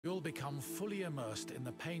You'll become fully immersed in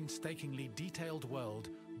the painstakingly detailed world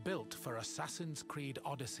built for Assassin's Creed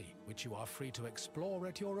Odyssey, which you are free to explore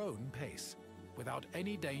at your own pace, without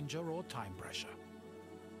any danger or time pressure.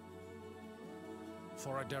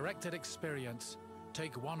 For a directed experience,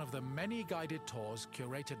 take one of the many guided tours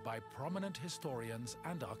curated by prominent historians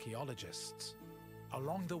and archaeologists.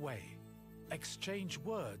 Along the way, exchange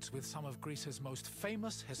words with some of Greece's most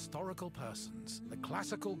famous historical persons. The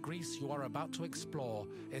classical Greece you are about to explore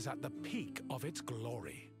is at the peak of its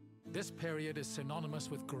glory. This period is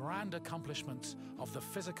synonymous with grand accomplishments of the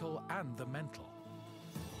physical and the mental.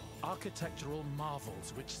 Architectural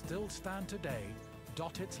marvels which still stand today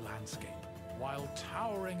dot its landscape, while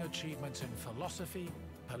towering achievements in philosophy,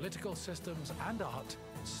 political systems, and art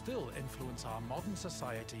still influence our modern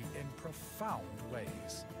society in profound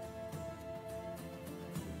ways.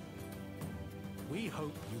 We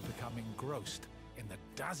hope you become engrossed in the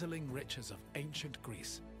dazzling riches of ancient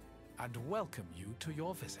Greece and welcome you to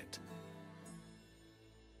your visit.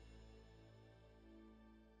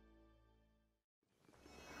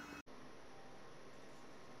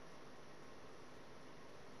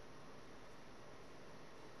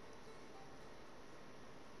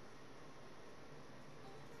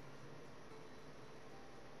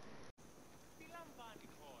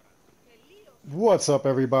 What's up,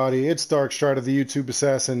 everybody? It's Darkstrider, the YouTube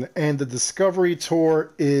Assassin, and the Discovery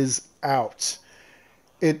Tour is out.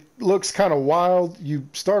 It looks kind of wild. You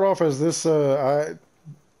start off as this,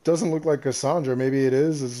 doesn't look like Cassandra. Maybe it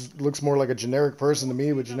is. It looks more like a generic person to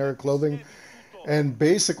me with generic clothing. And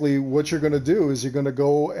basically what you're going to do is you're going to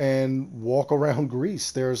go and walk around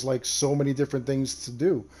Greece. There's like so many different things to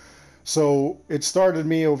do. So it started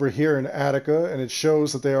me over here in Attica, and it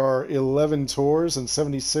shows that there are 11 tours and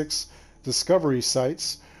 76 discovery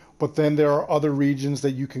sites, but then there are other regions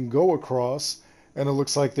that you can go across, and it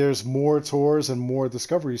looks like there's more tours and more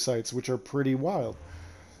discovery sites, which are pretty wild.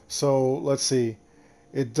 So let's see,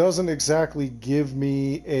 it doesn't exactly give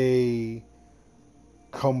me a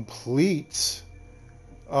complete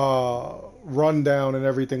rundown and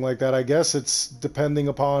everything like that. I guess it's depending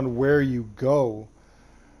upon where you go.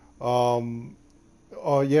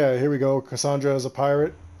 Oh yeah, here we go. Cassandra as a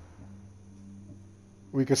pirate.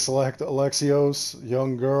 We could select Alexios,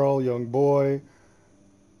 young girl, young boy.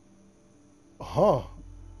 Huh.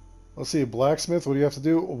 Let's see, blacksmith, what do you have to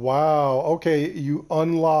do? Wow, okay, you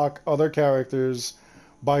unlock other characters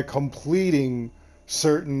by completing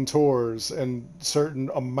certain tours and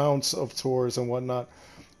certain amounts of tours and whatnot,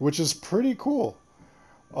 which is pretty cool.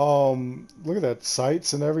 Look at that,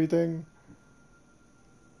 sites and everything.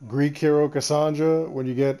 Greek hero Cassandra, when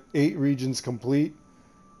you get 8 regions complete.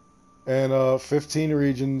 And 15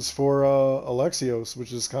 regions for Alexios,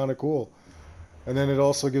 which is kind of cool. And then it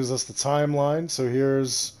also gives us the timeline. So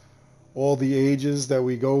here's all the ages that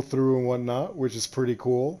we go through and whatnot, which is pretty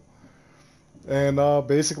cool. And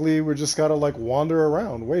basically, we're just got to like wander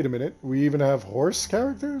around. Wait a minute. We even have horse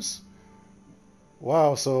characters?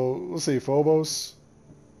 Wow. So let's see. Phobos.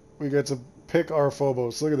 We get to pick our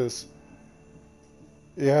Phobos. Look at this.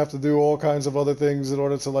 You have to do all kinds of other things in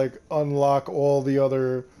order to like unlock all the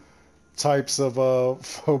other types of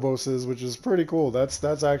Phoboses, which is pretty cool. That's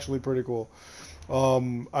actually pretty cool.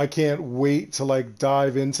 I can't wait to like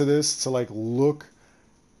dive into this, to like look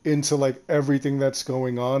into like everything that's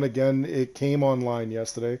going on. Again, it came online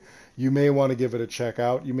yesterday. You may want to give it a check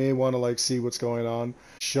out. You may want to like see what's going on,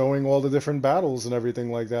 showing all the different battles and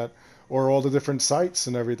everything like that, or all the different sites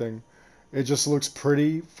and everything. It just looks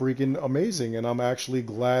pretty freaking amazing, and I'm actually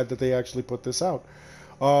glad that they actually put this out.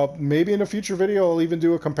 Maybe in a future video I'll even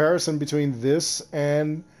do a comparison between this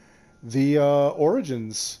and the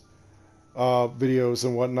Origins videos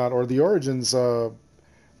and whatnot, or the Origins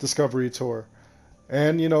Discovery Tour.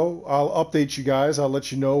 And, you know, I'll update you guys. I'll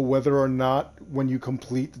let you know whether or not when you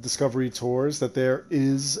complete the Discovery Tours that there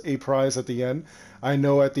is a prize at the end. I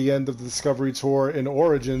know at the end of the Discovery Tour in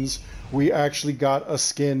Origins, we actually got a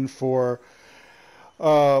skin for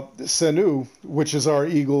Senu, which is our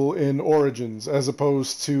eagle in Origins, as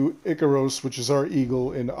opposed to Icaros, which is our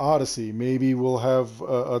eagle in Odyssey. Maybe we'll have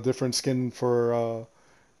a different skin for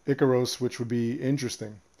Icaros, which would be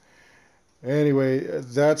interesting. Anyway,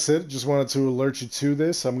 that's it. Just wanted to alert you to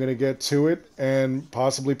this. I'm going to get to it and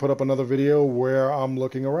possibly put up another video where I'm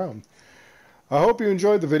looking around. I hope you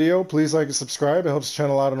enjoyed the video. Please like and subscribe. It helps the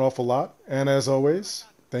channel out an awful lot. And as always,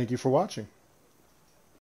 thank you for watching.